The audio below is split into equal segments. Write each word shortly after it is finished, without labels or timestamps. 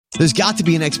There's got to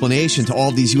be an explanation to all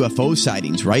of these UFO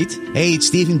sightings, right? Hey, it's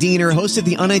Stephen Diener, host of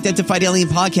the Unidentified Alien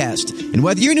Podcast. And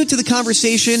whether you're new to the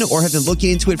conversation or have been looking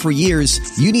into it for years,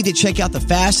 you need to check out the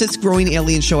fastest growing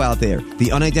alien show out there,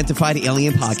 the Unidentified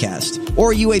Alien Podcast,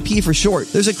 or UAP for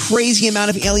short. There's a crazy amount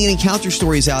of alien encounter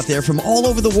stories out there from all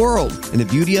over the world. And the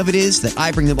beauty of it is that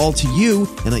I bring them all to you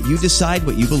and let you decide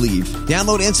what you believe.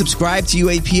 Download and subscribe to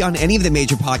UAP on any of the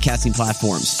major podcasting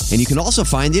platforms. And you can also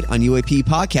find it on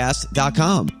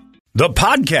UAPpodcast.com. The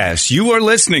podcast you are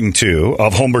listening to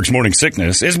of Holmberg's Morning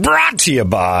Sickness is brought to you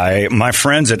by my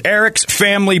friends at Eric's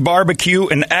Family Barbecue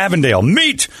in Avondale.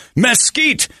 Meet,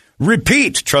 mesquite,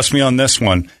 repeat. Trust me on this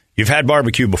one. You've had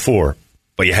barbecue before,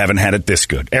 but you haven't had it this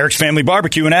good. Eric's Family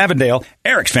Barbecue in Avondale,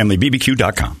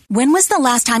 ericsfamilybbq.com. When was the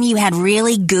last time you had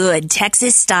really good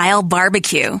Texas-style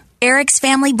barbecue? Eric's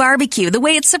Family Barbecue, the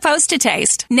way it's supposed to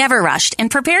taste. Never rushed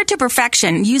and prepared to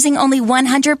perfection using only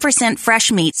 100%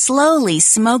 fresh meat, slowly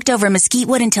smoked over mesquite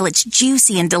wood until it's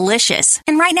juicy and delicious.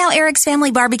 And right now, Eric's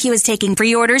Family Barbecue is taking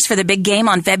pre-orders for the big game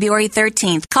on February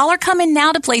 13th. Call or come in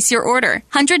now to place your order.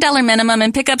 $100 minimum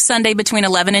and pick up Sunday between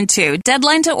 11 and 2.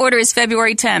 Deadline to order is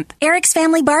February 10th. Eric's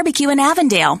Family Barbecue in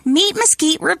Avondale. Meet,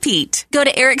 mesquite, repeat. Go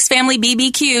to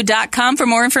ericsfamilybbq.com for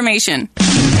more information.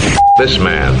 This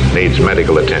man needs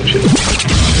medical attention.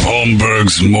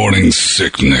 Holmberg's Morning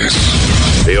Sickness.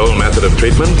 The old method of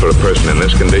treatment for a person in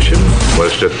this condition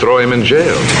was to throw him in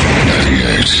jail.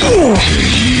 98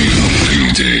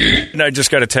 KUPD. And I just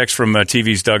got a text from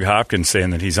TV's Doug Hopkins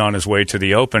saying that he's on his way to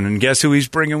the Open, and guess who he's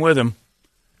bringing with him?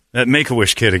 That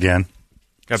Make-A-Wish kid again.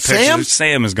 Got Sam?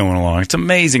 Sam is going along. It's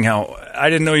amazing how I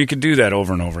didn't know you could do that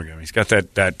over and over again. He's got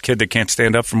that kid that can't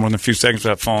stand up for more than a few seconds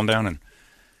without falling down, and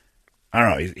I don't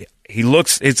know. He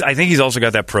looks. I think he's also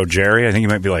got that progeria. I think he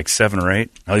might be like 7 or 8.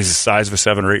 Now he's the size of a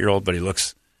 7 or 8 year old, but he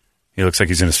looks like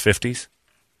he's in his 50s.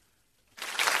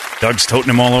 Doug's toting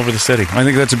him all over the city. I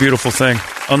think that's a beautiful thing.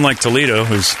 Unlike Toledo,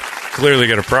 who's clearly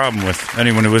got a problem with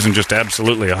anyone who isn't just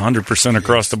absolutely 100%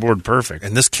 across the board perfect.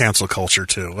 And this cancel culture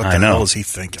too. What the hell is he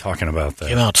thinking? Talking about that.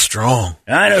 Came out strong.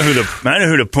 I know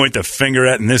who to point the finger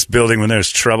at in this building when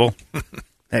there's trouble.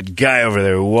 That guy over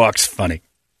there who walks funny.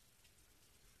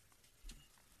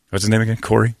 What's his name again?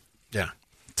 Corey? Yeah.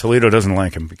 Toledo doesn't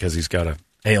like him because he's got an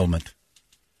ailment.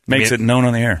 Makes it known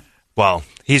on the air. Well,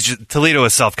 Toledo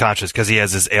is self-conscious because he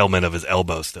has his ailment of his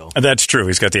elbow still. That's true.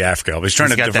 He's got the Africa elbow. He's trying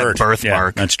to divert. That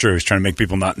birthmark. That's true. He's trying to make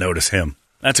people not notice him.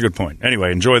 That's a good point.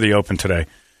 Anyway, enjoy the Open today.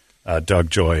 Doug,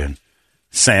 Joy, and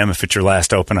Sam, if it's your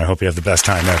last Open, I hope you have the best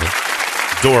time ever.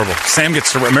 Adorable. Sam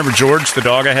gets to remember George, the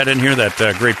dog I had in here,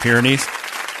 that Great Pyrenees?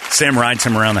 Sam rides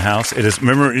him around the house. It is.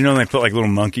 Remember, they put like little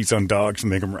monkeys on dogs and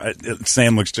make them ride.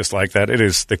 Sam looks just like that. It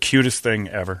is the cutest thing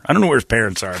ever. I don't know where his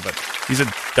parents are, but he's a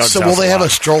dog. So will they have a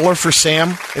stroller for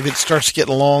Sam if it starts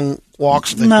getting long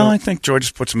walks? No, I think George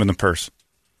just puts him in the purse.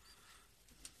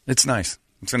 It's nice.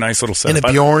 It's a nice little setup. In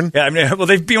a Bjorn? Yeah, I mean, well,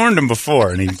 they've Bjorned him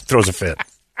before, and he throws a fit.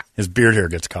 His beard hair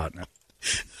gets caught in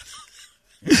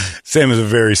it. Sam is a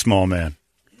very small man.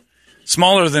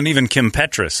 Smaller than even Kim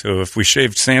Petras, who, if we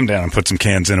shaved Sam down and put some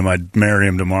cans in him, I'd marry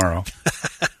him tomorrow.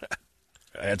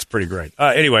 That's pretty great.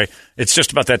 Anyway, it's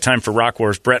just about that time for Rock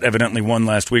Wars. Brett evidently won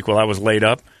last week while I was laid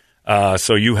up.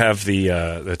 So you have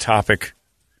the topic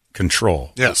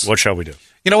control. Yes. What shall we do?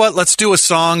 You know what? Let's do a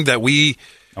song that we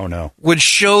would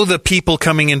show the people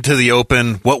coming into the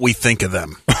Open what we think of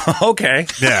them. Okay.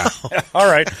 Yeah. All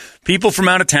right. People from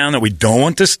out of town that we don't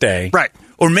want to stay. Right.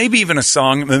 Or maybe even a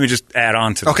song. Let me just add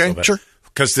on to this a little bit. Sure.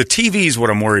 Because the TV is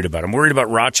what I'm worried about. I'm worried about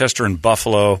Rochester and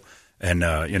Buffalo and,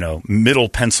 middle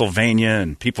Pennsylvania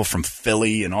and people from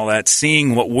Philly and all that,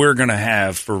 seeing what we're going to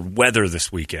have for weather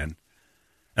this weekend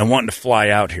and wanting to fly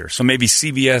out here. So maybe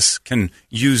CBS can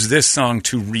use this song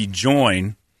to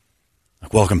rejoin.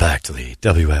 Like, welcome back to the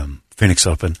WM Phoenix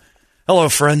Open. Hello,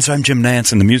 friends. I'm Jim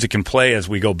Nance, and the music can play as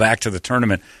we go back to the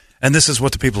tournament. And this is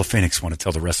what the people of Phoenix want to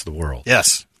tell the rest of the world.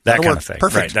 Yes. That kind of thing.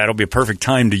 Perfect. Right. That'll be a perfect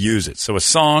time to use it. So a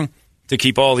song to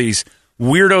keep all these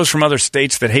weirdos from other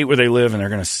states that hate where they live and they're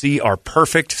going to see our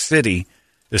perfect city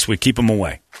this week. Keep them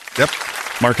away. Yep.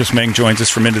 Marcus Ming joins us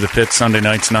from Into the Pit Sunday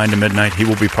nights, 9 to midnight. He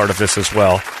will be part of this as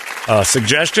well.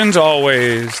 Suggestions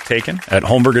always taken at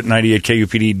Holmberg at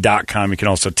 98KUPD.com. You can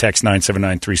also text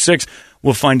 97936.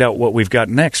 We'll find out what we've got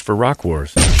next for Rock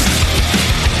Wars.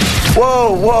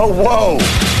 Whoa, whoa, whoa.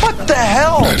 What the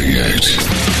hell?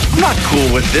 98. I'm not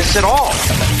cool with this at all.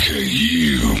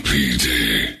 KUPD.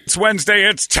 It's Wednesday.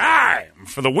 It's time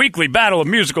for the weekly battle of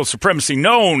musical supremacy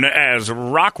known as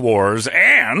Rock Wars.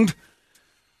 And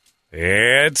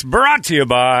it's brought to you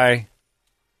by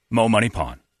Mo Money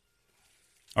Pawn.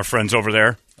 Our friends over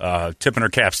there, tipping our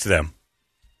caps to them.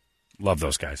 Love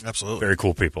those guys. Absolutely. Very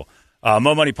cool people.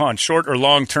 Mo Money Pawn, short or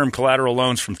long-term collateral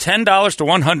loans from $10 to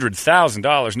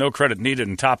 $100,000. No credit needed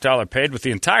and top dollar paid, with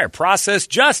the entire process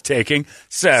just taking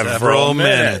several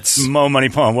minutes. Mo Money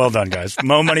Pawn. Well done, guys.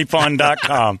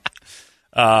 MoMoneyPawn.com.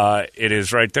 It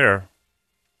is right there.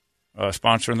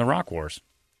 Sponsoring the Rock Wars.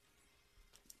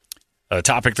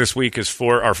 Topic this week is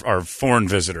for our foreign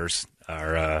visitors,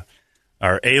 our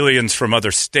aliens from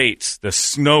other states, the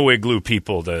snow igloo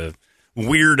people, the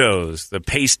weirdos, the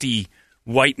pasty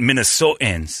white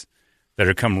Minnesotans that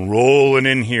are come rolling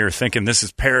in here thinking this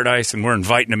is paradise and we're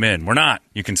inviting them in. We're not.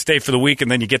 You can stay for the week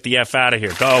and then you get the F out of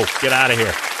here. Go. Get out of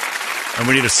here. And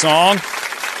we need a song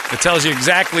that tells you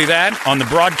exactly that on the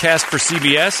broadcast for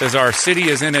CBS, as our city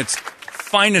is in its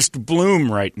finest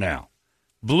bloom right now.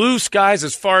 Blue skies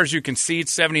as far as you can see.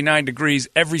 It's 79 degrees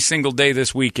every single day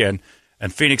this weekend,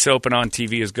 and Phoenix Open on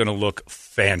TV is going to look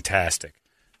fantastic.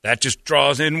 That just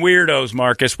draws in weirdos,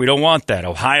 Marcus. We don't want that.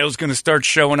 Ohio's going to start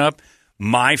showing up.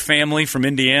 My family from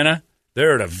Indiana,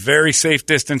 they're at a very safe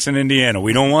distance in Indiana.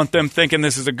 We don't want them thinking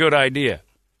this is a good idea.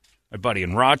 My buddy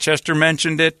in Rochester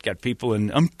mentioned it. Got people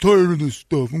in, I'm tired of this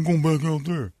stuff. I'm going back out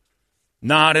there.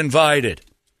 Not invited.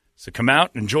 So come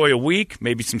out, enjoy a week,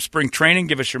 maybe some spring training,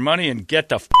 give us your money, and get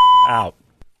the out.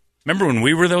 Remember when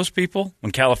we were those people?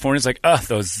 When California's like,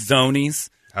 those zonies.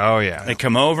 Oh, yeah. They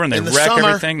come over and they wreck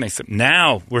everything. They said,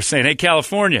 now we're saying, hey,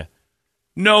 California,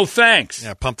 no thanks.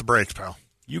 Yeah, pump the brakes, pal.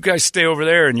 You guys stay over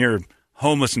there in your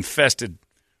homeless-infested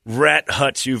rat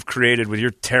huts you've created with your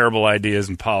terrible ideas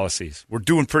and policies. We're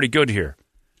doing pretty good here.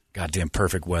 Goddamn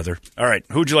perfect weather. All right,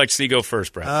 who'd you like to see go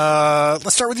first, Brad?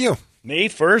 Let's start with you. Me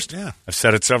first? Yeah. I've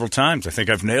said it several times. I think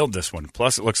I've nailed this one.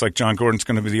 Plus, it looks like John Gordon's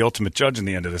going to be the ultimate judge in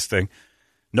the end of this thing.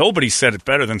 Nobody said it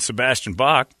better than Sebastian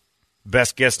Bach,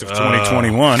 best guest of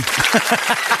 2021.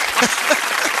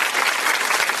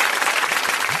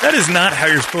 That is not how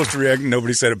you're supposed to react.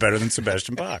 Nobody said it better than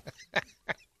Sebastian Bach.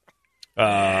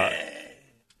 I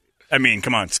mean,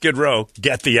 come on, Skid Row,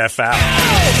 get the F out.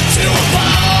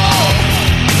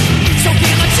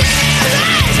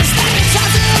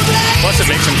 Plus, it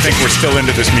makes them think we're still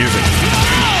into this music.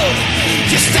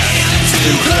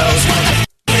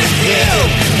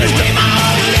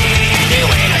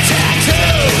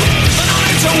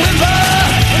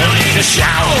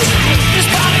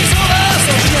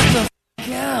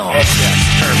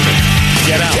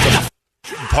 Get out.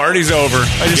 The party's over.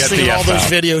 I just get think the of all F those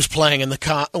out. videos playing in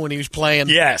the when he was playing.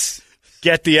 Yes.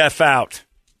 Get the F out.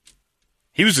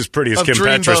 He was as pretty as Of Kim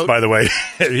Petras, Dreamboat. by the way.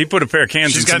 He put a pair of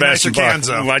cans She's in got Sebastian nicer Bach. cans,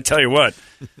 though. Well, I tell you what,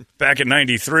 back in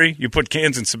 '93, you put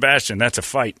cans in Sebastian, that's a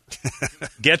fight.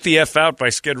 Get the F out by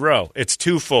Skid Row. It's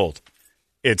twofold.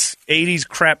 It's 80s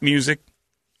crap music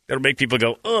that'll make people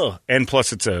go, ugh, and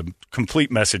plus it's a complete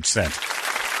message sent.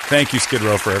 Thank you, Skid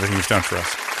Row, for everything you've done for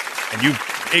us. And you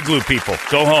igloo people,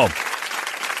 go home.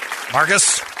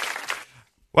 Marcus?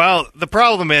 Well, the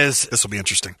problem is This will be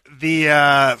interesting.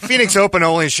 the Phoenix Open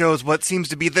only shows what seems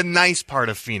to be the nice part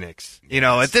of Phoenix. You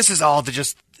know, this is all to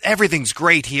just everything's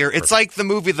great here. It's like the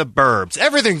movie The Burbs.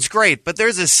 Everything's great, but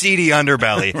there's a seedy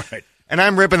underbelly. Right. And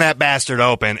I'm ripping that bastard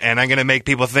open, and I'm going to make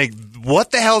people think,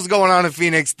 what the hell's going on in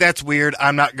Phoenix? That's weird.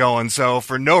 I'm not going. So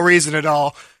for no reason at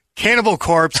all, Cannibal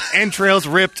Corpse, entrails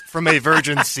ripped from a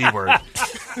virgin C-word.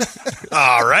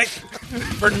 All right.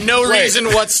 For no reason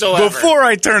whatsoever. Before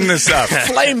I turn this up,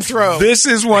 Flamethrower. this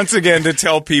is once again to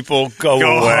tell people go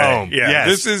away. home. Yeah, Yes.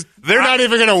 this is. They're not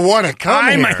even going to want to come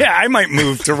I here. might, I might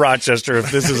move to Rochester if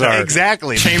this is our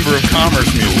Exactly. Chamber of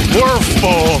Commerce music. We're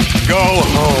full. Go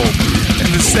home.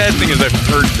 And the sad thing is I've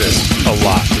heard this a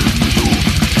lot.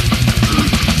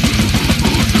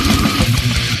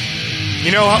 You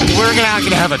know, we're not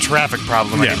going to have a traffic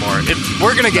problem Yeah. anymore.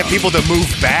 We're going to get people to move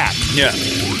back. Yeah.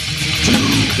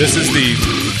 This is the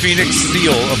Phoenix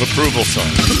Seal of Approval song.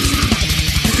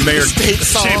 Mayor State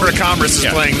song. Chamber of Commerce is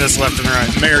Yeah. playing this left and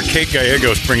right. Mayor Kate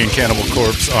Gallegos bringing Cannibal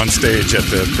Corpse on stage at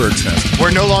the Bird's Nest.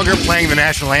 We're no longer playing the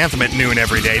national anthem at noon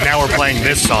every day. Now we're playing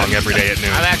this song every day at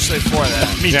noon. I'm actually for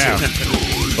that. Me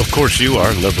too. Of course you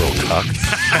are, liberal cock.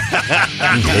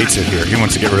 He hates it here. He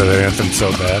wants to get rid of that anthem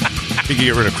so bad. He can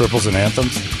get rid of cripples and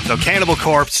anthems. So Cannibal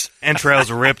Corpse,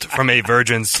 entrails ripped from a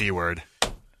virgin C-word.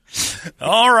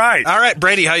 All right. All right,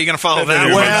 Brady, how are you going to follow that?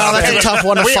 Well, that's a tough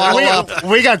one to follow up.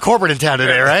 We got corporate in town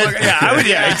today, right?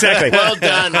 Yeah, exactly. Well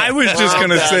done. I was just Well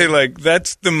going to done. say, like,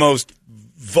 that's the most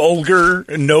vulgar,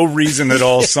 no reason at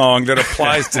all song that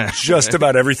applies to just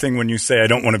about everything when you say, I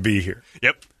don't want to be here.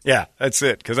 Yep. Yeah, that's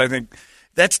it. Because I think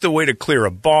that's the way to clear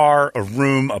a bar, a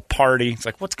room, a party. It's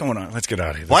like, what's going on? Let's get out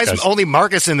of here. This Why is guy's- only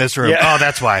Marcus in this room? Yeah. Oh,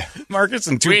 that's why. Marcus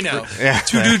and two We know.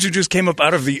 two dudes who just came up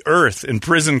out of the earth in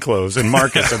prison clothes, and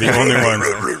Marcus are the only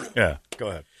ones. Yeah, go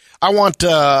ahead.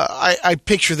 I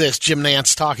picture this, Jim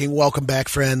Nance talking, welcome back,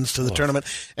 friends, to the tournament.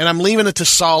 And I'm leaving it to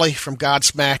Solly from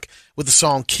Godsmack with the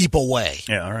song Keep Away.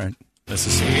 Yeah, all right. This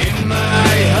is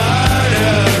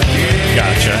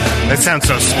Gotcha. That sounds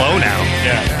so slow now.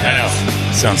 Yeah, I know.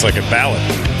 Sounds like a ballad.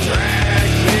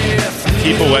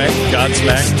 Keep Away,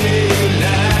 Godsmack.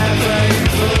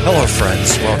 Hello,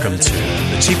 friends. Welcome to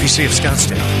the TPC of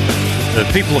Scottsdale. The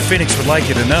people of Phoenix would like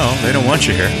you to know they don't want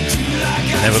you here.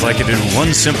 They would like you to do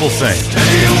one simple thing.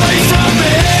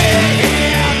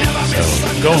 So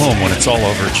go home when it's all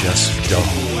over. Just go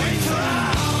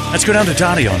home. Let's go down to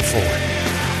Dottie on 4.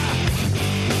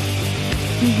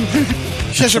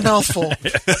 She has her mouth full.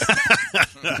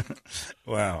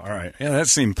 Wow. All right. Yeah, that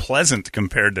seemed pleasant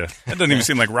compared to... That doesn't even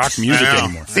seem like rock music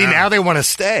anymore. See, now they want to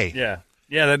stay. Yeah.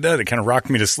 Yeah, that does. It kind of rocked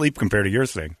me to sleep compared to your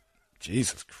thing.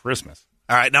 Jesus Christmas.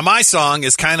 All right, now my song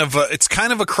is kind of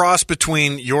a cross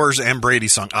between yours and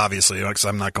Brady's song, obviously, because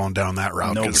I'm not going down that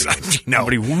route.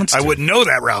 Nobody wants to. I wouldn't know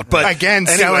that route, but again,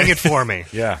 anyway. selling it for me.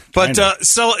 Yeah, but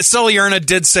Sully Erna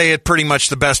did say it pretty much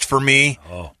the best for me.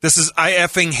 Oh. This is "I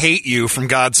Effing Hate You" from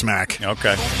Godsmack.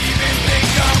 Okay.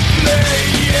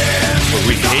 Well,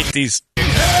 we hate these.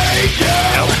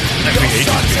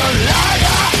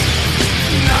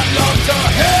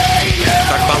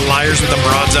 Talk about liars with them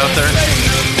rods out there.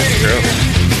 True.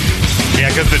 Yeah,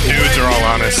 because the dudes are all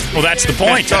honest. Well, that's the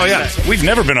point. Oh, yeah. We've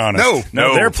never been honest.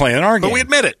 No, they're playing our game. But we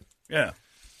admit it. Yeah.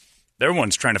 They're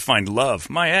ones trying to find love.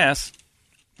 My ass.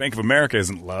 Bank of America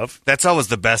isn't love. That's always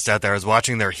the best out there, is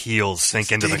watching their heels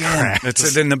sink into the crack.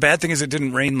 Then the bad thing is it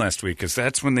didn't rain last week, because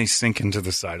that's when they sink into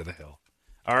the side of the hill.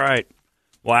 All right.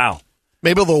 Wow.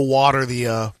 Maybe they'll water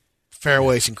the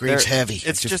fairways and greens heavy.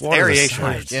 It's just water the aeration.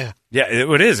 sides. Yeah. Yeah,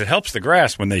 it is. It helps the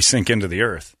grass when they sink into the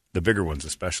earth, the bigger ones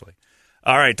especially.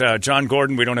 All right, John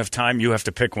Gordon, we don't have time. You have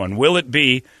to pick one. Will it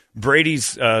be Brady's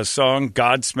song,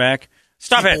 Godsmack?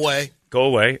 Stop Keep it. Away. Go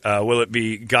away. Will it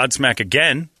be Godsmack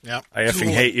again? Yep. I effing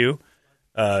hate you.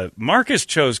 Marcus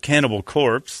chose Cannibal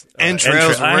Corpse.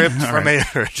 Entrails ripped from right. a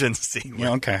virgin sea.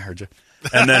 Yeah, okay, I heard you.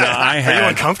 And then I had. Are you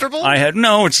uncomfortable? I had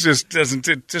no. It just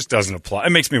doesn't apply.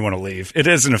 It makes me want to leave. It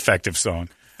is an effective song.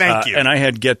 Thank you. And I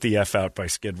had "Get the F Out" by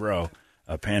Skid Row,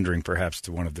 pandering perhaps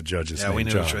to one of the judges. Yeah, we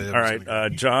knew John. which way that All was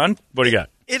right, John, what do you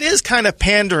got? It is kind of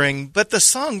pandering, but the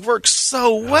song works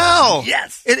so well.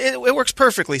 Yes. It works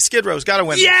perfectly. Skid Row's got to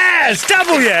win. Yes,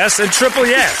 double yes and triple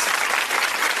yes.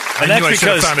 And I knew I should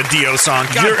have found a Dio song.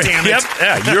 God damn it. Yep,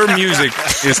 yeah, your music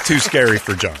is too scary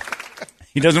for John.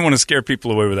 He doesn't want to scare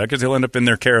people away with that because he'll end up in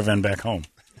their caravan back home.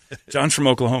 John's from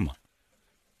Oklahoma.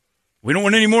 We don't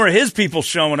want any more of his people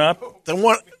showing up. Don't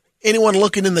want anyone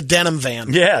looking in the denim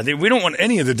van. Yeah, we don't want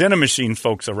any of the denim machine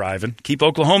folks arriving. Keep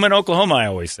Oklahoma in Oklahoma, I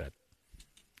always said.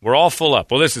 We're all full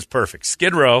up. Well, this is perfect.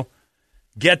 Skid Row,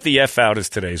 Get the F Out is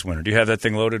today's winner. Do you have that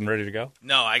thing loaded and ready to go?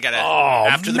 No, I got it.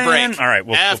 After the break. All right,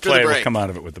 we'll play it. The break. We'll come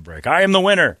out of it with the break. I am the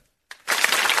winner.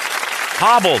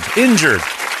 Hobbled, injured,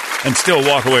 and still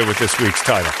walk away with this week's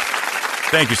title.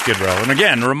 Thank you, Skid Row. And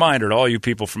again, a reminder to all you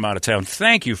people from out of town,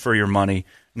 thank you for your money.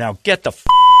 Now get the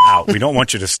out. We don't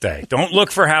want you to stay. Don't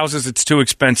look for houses. It's too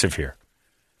expensive here.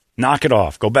 Knock it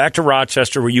off. Go back to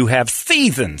Rochester where you have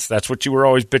seasons. That's what you were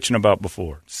always bitching about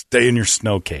before. Stay in your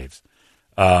snow caves.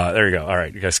 There you go. All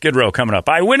right, you got Skid Row coming up.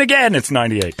 I win again. It's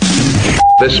 98.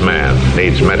 This man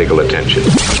needs medical attention.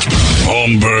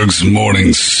 Holmberg's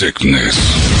morning sickness.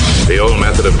 The old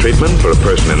method of treatment for a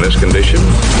person in this condition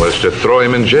was to throw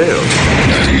him in jail.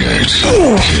 98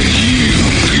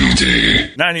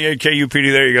 KUPD. 98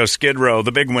 KUPD. There you go. Skid Row,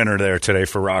 the big winner there today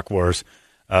for Rock Wars.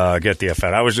 Get the F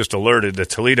out. I was just alerted that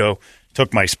Toledo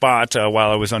took my spot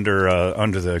while I was under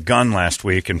the gun last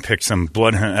week and picked some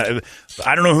blood. I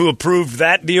don't know who approved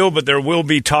that deal, but there will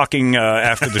be talking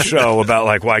after the show about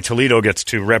like why Toledo gets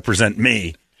to represent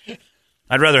me.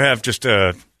 I'd rather have just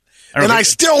I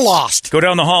still lost. Go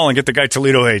down the hall and get the guy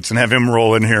Toledo hates and have him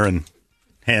roll in here and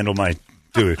handle my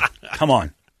dude. Come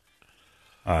on.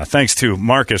 Thanks to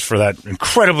Marcus for that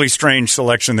incredibly strange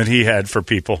selection that he had for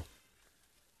people.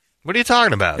 What are you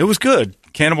talking about? It was good.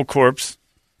 Cannibal Corpse.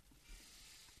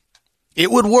 It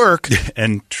would work.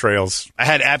 And Trails. I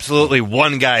had absolutely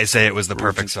one guy say it was the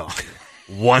perfect song.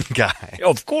 One guy.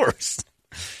 Of course.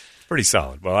 Pretty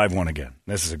solid. Well, I've won again.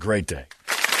 This is a great day.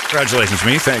 Congratulations,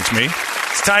 me. Thanks, me.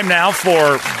 It's time now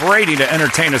for Brady to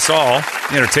entertain us all.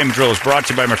 The entertainment drill is brought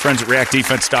to you by my friends at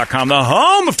ReactDefense.com, the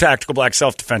home of tactical black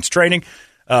self-defense training.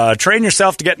 Train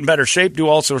yourself to get in better shape, do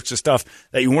all sorts of stuff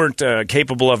that you weren't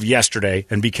capable of yesterday,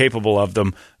 and be capable of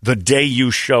them the day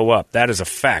you show up. That is a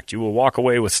fact. You will walk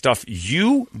away with stuff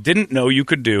you didn't know you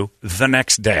could do the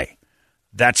next day.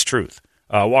 That's truth.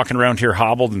 Walking around here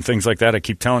hobbled and things like that, I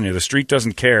keep telling you, the street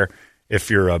doesn't care if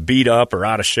you're beat up or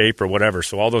out of shape or whatever.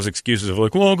 So all those excuses of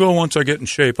like, well, I'll go once I get in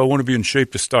shape. I want to be in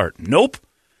shape to start. Nope.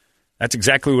 That's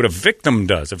exactly what a victim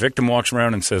does. A victim walks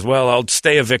around and says, well, I'll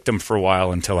stay a victim for a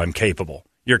while until I'm capable.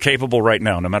 You're capable right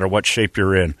now, no matter what shape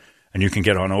you're in, and you can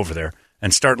get on over there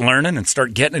and start learning and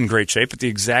start getting in great shape at the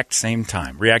exact same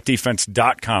time.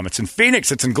 ReactDefense.com. It's in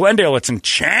Phoenix. It's in Glendale. It's in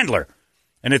Chandler.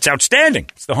 And it's outstanding.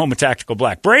 It's the home of Tactical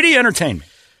Black. Brady, entertain me.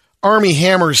 Armie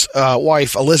Hammer's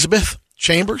wife, Elizabeth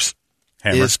Chambers,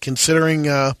 is considering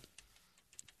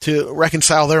to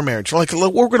reconcile their marriage. Like, we're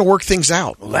going to work things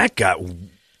out. Well, that got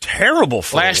terrible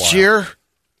for Last year,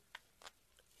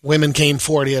 women came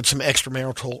forward. He had some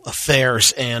extramarital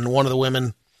affairs, and one of the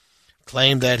women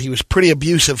claimed that he was pretty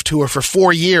abusive to her for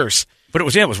 4 years. But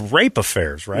it was rape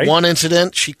affairs, right? One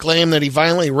incident, she claimed that he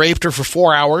violently raped her for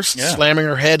 4 hours, slamming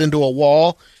her head into a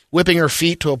wall, whipping her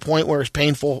feet to a point where it was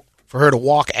painful for her to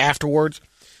walk afterwards.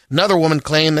 Another woman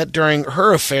claimed that during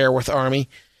her affair with Armie,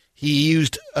 he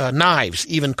used knives,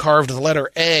 even carved the letter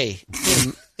A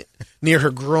near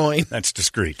her groin. That's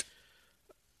discreet.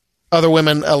 Other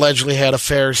women allegedly had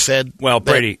affairs, said... Well,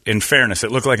 Brady, in fairness,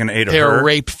 it looked like an A to her. They were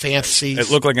rape fantasies. It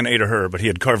looked like an A to her, but he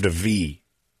had carved a V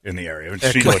in the area.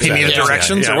 He needed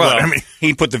directions or what? Well,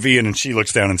 he put the V in and she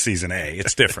looks down and sees an A.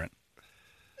 It's different.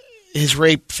 His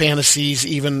rape fantasies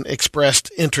even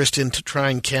expressed interest into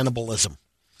trying cannibalism.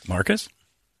 Marcus?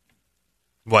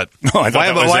 What? No, I thought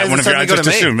that was one of your... I just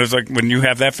assumed. It's like when you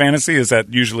have that fantasy, is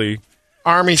that usually...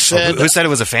 Armie said... who said it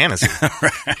was a fantasy?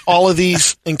 All of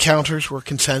these encounters were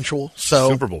consensual. So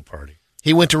Super Bowl party.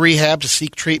 He went to rehab to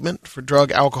seek treatment for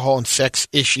drug, alcohol, and sex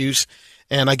issues.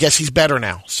 And I guess he's better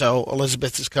now. So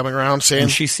Elizabeth is coming around saying...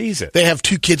 And she sees it. They have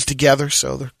 2 kids together,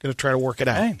 so they're going to try to work it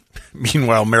out. Hey.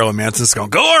 Meanwhile, Marilyn Manson's going,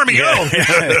 go Armie, go!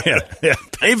 Yeah.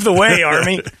 Pave the way,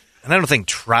 Armie. And I don't think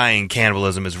trying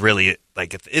cannibalism is really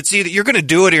like it's either you're going to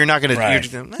do it or you're not going right.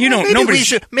 to. You know,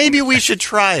 maybe we should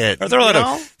try it. Are there a lot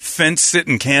of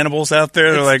fence-sitting cannibals out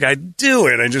there? They're like, I do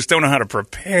it. I just don't know how to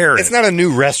prepare it. It's not a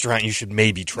new restaurant you should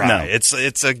maybe try. No. It's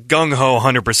a gung-ho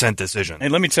 100% decision. Hey,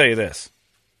 let me tell you this.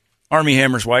 Armie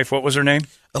Hammer's wife, what was her name?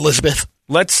 Elizabeth.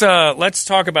 Let's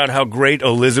talk about how great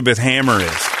Elizabeth Hammer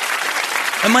is.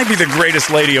 That might be the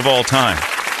greatest lady of all time.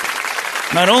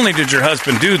 Not only did your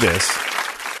husband do this,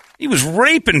 he was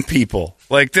raping people.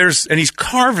 And he's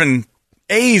carving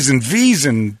A's and V's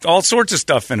and all sorts of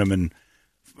stuff in them. And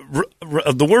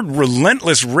the word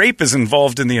relentless rape is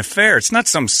involved in the affair. It's not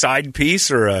some side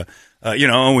piece or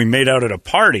we made out at a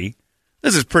party.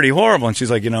 This is pretty horrible. And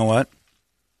she's like, you know what?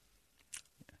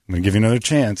 I'm going to give you another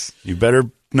chance. You better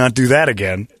not do that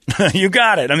again. You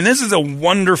got it. I mean, this is a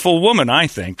wonderful woman, I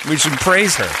think. We should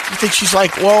praise her. You think she's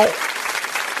like, well...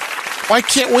 Why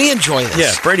can't we enjoy this?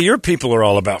 Yeah, Brady, your people are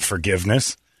all about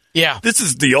forgiveness. Yeah. This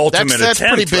is the ultimate that's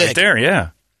attempt pretty big. right there,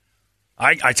 yeah.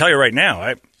 I tell you right now,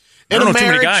 I don't know too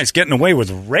many guys getting away with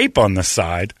rape on the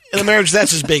side. In a marriage,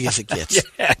 that's as big as it gets.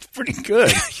 Yeah, it's pretty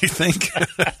good. You think?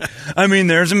 I mean,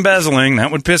 there's embezzling.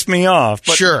 That would piss me off.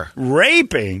 But sure.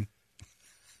 Raping?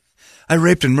 I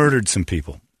raped and murdered some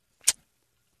people.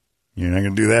 You're not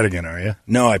going to do that again, are you?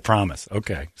 No, I promise.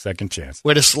 Okay, second chance.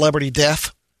 With a celebrity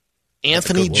death?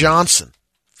 Anthony Johnson,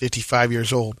 55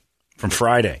 years old. From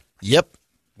Friday? Yep.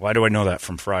 Why do I know that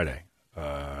from Friday?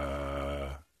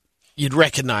 You'd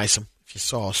recognize him if you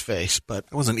saw his face, but...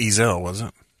 It wasn't Ezel, was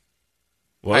it?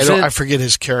 I forget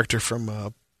his character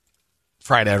from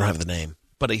Friday. I don't have the name,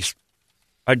 but he's...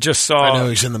 I just saw... I know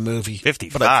he's in the movie.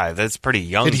 55. That's pretty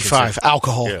young. 55.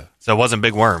 Alcohol. Yeah. So it wasn't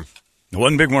Big Worm. It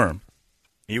wasn't Big Worm.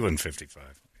 He wasn't 55.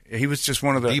 He was just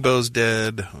one of the... Debo's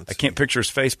dead. I can't picture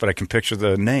his face, but I can picture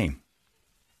the name.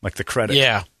 Like the credit.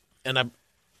 Yeah. And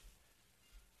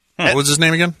what was his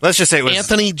name again? Let's just say it was...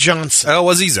 Anthony Johnson. Oh, it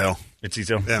was Ezel. It's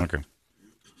Ezel? Yeah. Okay.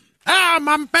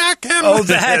 I'm back him. Oh,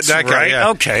 that's that guy, right. yeah.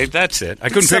 Okay, that's it. I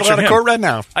couldn't Settle picture out him. of court right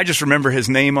now. I just remember his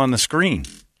name on the screen.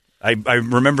 I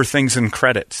remember things in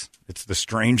credits. It's the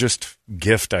strangest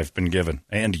gift I've been given,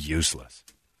 and useless.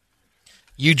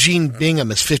 Eugene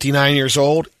Bingham is 59 years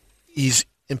old. He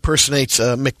impersonates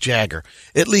Mick Jagger.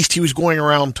 At least he was going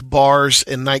around to bars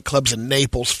and nightclubs in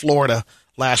Naples, Florida,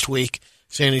 last week,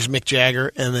 saying he's Mick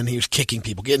Jagger, and then he was kicking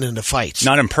people, getting into fights.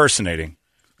 Not impersonating,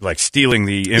 like stealing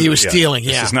the... He was stealing,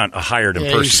 yeah. This is not a hired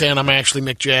impersonator. He was saying, I'm actually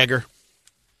Mick Jagger.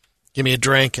 Give me a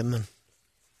drink, and then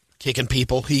kicking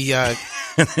people. He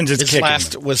his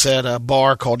last was at a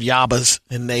bar called Yabba's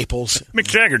in Naples. Mick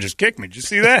Jagger just kicked me. Did you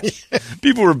see that?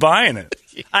 People were buying it.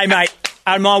 Hey, mate,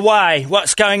 on my way.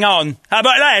 What's going on? How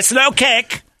about that? It's a little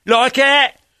kick. Like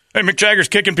it? Hey, Mick Jagger's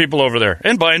kicking people over there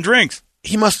and buying drinks.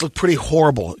 He must look pretty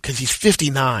horrible because he's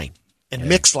 59. And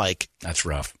Mick's like... That's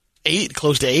rough.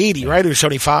 close to 80, right? Or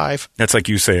 75. That's like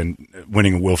you saying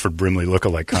winning a Wilford Brimley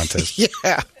lookalike contest.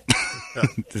 Yeah.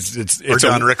 It's Or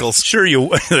Don Rickles. Sure,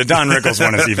 the Don Rickles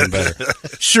one is even better.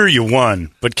 Sure, you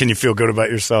won, but can you feel good about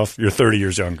yourself? You're 30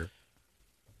 years younger.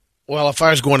 Well, if I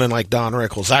was going in like Don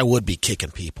Rickles, I would be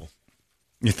kicking people.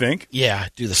 You think? Yeah,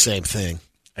 I'd do the same thing.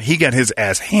 He got his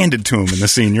ass handed to him in the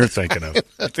scene you're thinking of.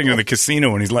 I'm thinking of the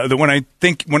casino when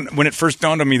when it first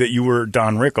dawned on me that you were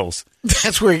Don Rickles.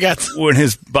 That's where he got when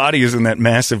his body is in that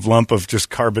massive lump of just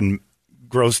carbon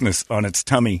grossness on its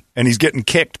tummy, and he's getting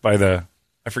kicked by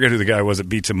I forget who the guy was that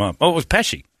beats him up. Oh, it was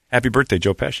Pesci. Happy birthday,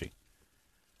 Joe Pesci.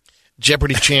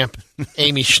 Jeopardy champ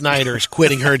Amy Schneider is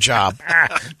quitting her job.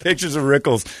 Pictures of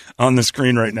Rickles on the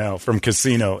screen right now from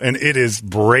Casino, and it is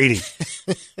Brady.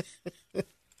 Oh,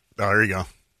 there you go.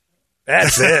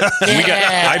 That's it.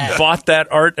 I bought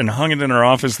that art and hung it in our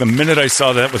office the minute I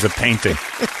saw that was a painting.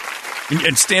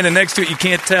 And standing next to it, you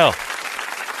can't tell.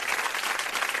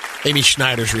 Amy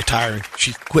Schneider's retiring.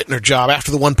 She's quitting her job after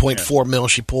the $1.4 million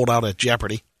she pulled out at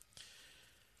Jeopardy.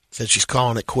 Said she's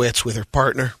calling it quits with her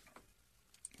partner.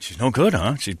 She's no good,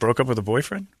 huh? She broke up with a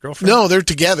girlfriend? No, they're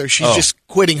together. She's just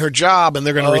quitting her job, and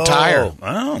they're going to retire.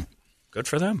 Oh, good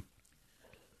for them.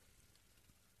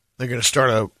 They're going to start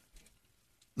a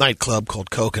nightclub called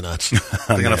Coconuts.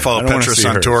 They're going to follow Petrus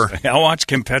on tour. I'll watch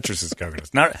Kim Petrus's Coconuts.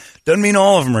 Doesn't mean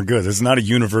all of them are good. This is not a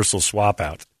universal swap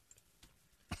out.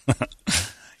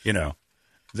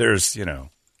 There's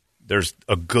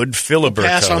a good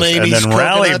Filibertos, and then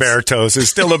Rally Bertos is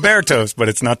still a Bertos, but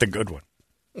it's not the good one.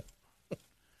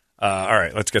 All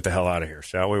right, let's get the hell out of here,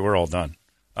 shall we? We're all done.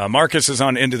 Marcus is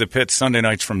on Into the Pit Sunday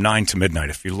nights from 9 to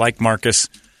midnight. If you like Marcus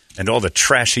and all the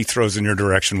trash he throws in your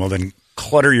direction, well, then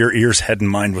clutter your ears, head, and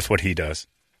mind with what he does.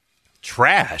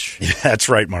 Trash? Yeah, that's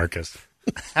right, Marcus.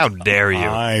 How dare you?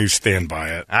 I stand by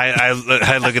it. I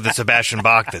look at the Sebastian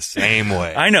Bach the same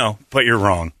way. I know, but you're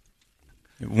wrong.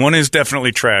 One is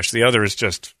definitely trash. The other is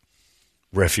just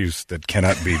refuse that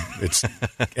cannot be. It's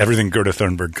everything Gerda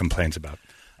Thunberg complains about.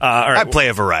 All right, I play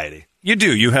a variety. You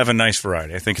do. You have a nice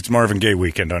variety. I think it's Marvin Gaye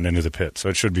weekend on Into the Pit, so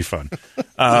it should be fun.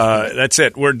 That's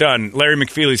it. We're done. Larry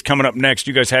McFeely's coming up next.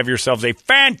 You guys have yourselves a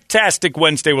fantastic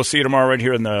Wednesday. We'll see you tomorrow right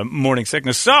here in the Morning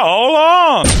Sickness. So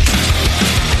long!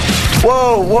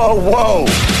 Whoa, whoa, whoa.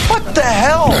 What the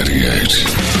hell? 98.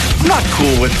 I'm not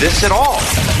cool with this at all.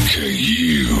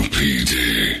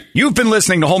 KUPD. You've been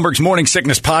listening to Holmberg's Morning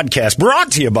Sickness Podcast,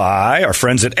 brought to you by our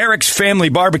friends at Eric's Family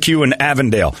Barbecue in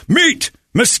Avondale. Meet,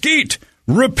 mesquite,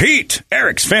 repeat.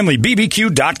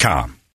 Eric'sFamilyBBQ.com.